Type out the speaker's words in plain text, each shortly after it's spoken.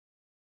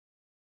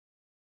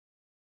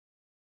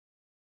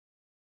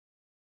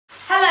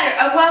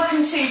and welcome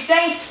to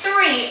day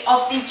 3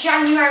 of the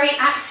January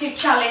Active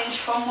Challenge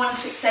from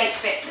 168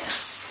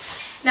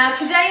 Fitness. Now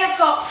today I've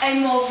got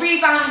a more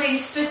rebounding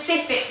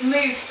specific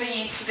move for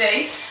you to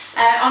do.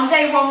 On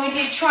day 1 we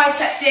did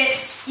tricep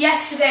dips,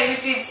 yesterday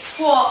we did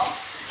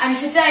squats, and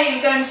today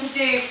we're going to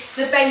do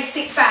the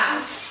basic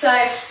bounce. So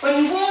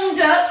when you're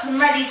warmed up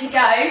and ready to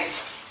go,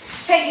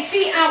 take your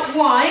feet out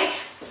wide,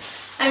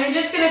 and we're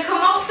just going to come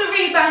off the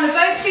rebound of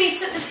both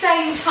feet at the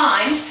same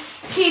time,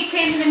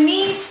 keeping the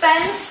knees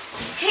bent,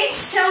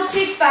 hips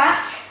tilted back,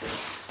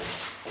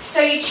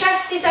 so your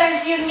chest is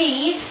over your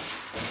knees,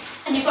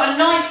 and you've got a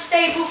nice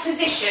stable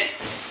position.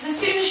 So as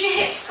soon as your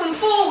hips come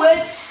forward,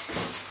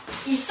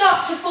 you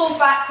start to fall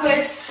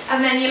backwards,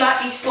 and then you're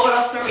likely to fall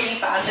off the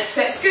rebounder.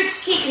 So it's good to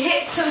keep your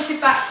hips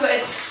tilted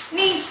backwards,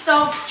 knees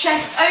soft,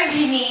 chest over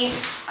your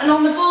knees, and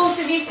on the balls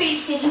of your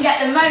feet so you can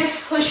get the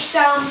most push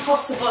down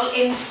possible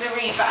into the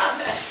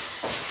rebounder.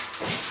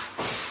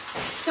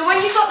 So when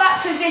you've got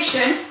that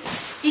position,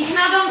 you can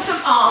add on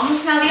some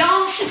arms. Now the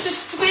arms should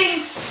just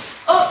swing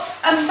up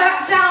and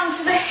back down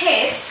to the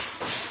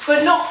hips,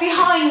 but not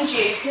behind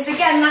you, because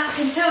again that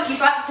can tilt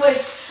you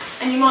backwards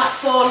and you might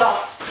fall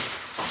off.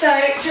 So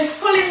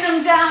just pulling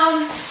them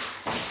down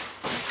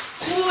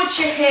towards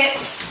your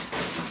hips.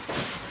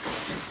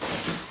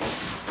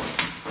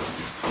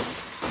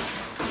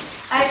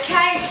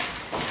 Okay.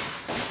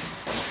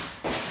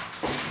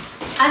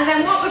 And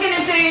then what we're going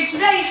to do,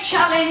 today's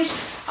challenge,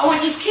 I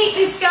want you to keep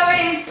this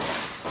going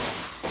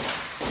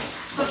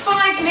for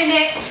 5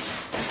 minutes.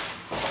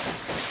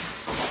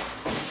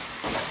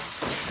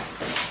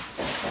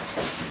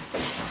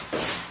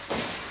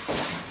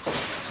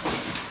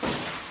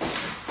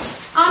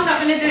 I'm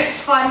not going to do it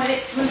for 5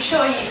 minutes because I'm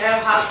sure you know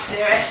how to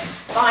do it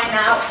by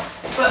now.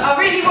 But I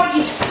really want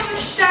you to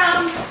push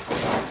down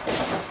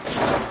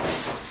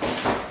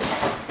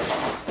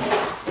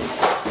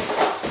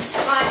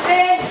like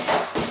this.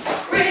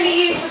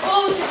 Really use the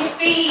balls of your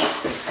feet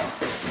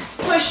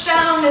to push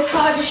down as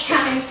hard as you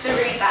can into the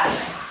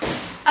rebounder.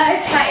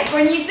 Okay,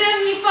 when you've done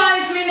your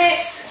 5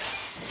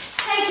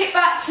 minutes, take it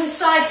back to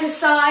side,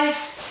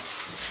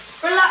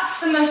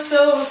 relax the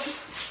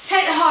muscles,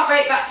 take the heart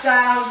rate back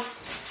down,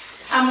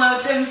 and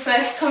well done for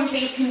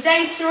completing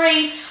day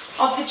 3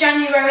 of the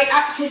January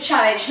Active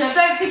Challenge. Now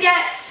don't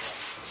forget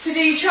to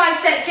do your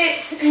tricep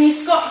dips and your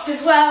squats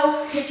as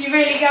well if you're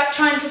really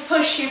trying to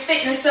push your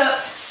fitness up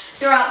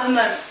throughout the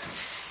month.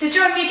 So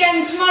join me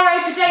again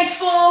tomorrow for day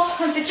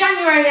 4 of the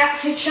January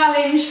Active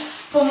Challenge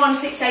from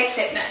 168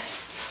 Fitness.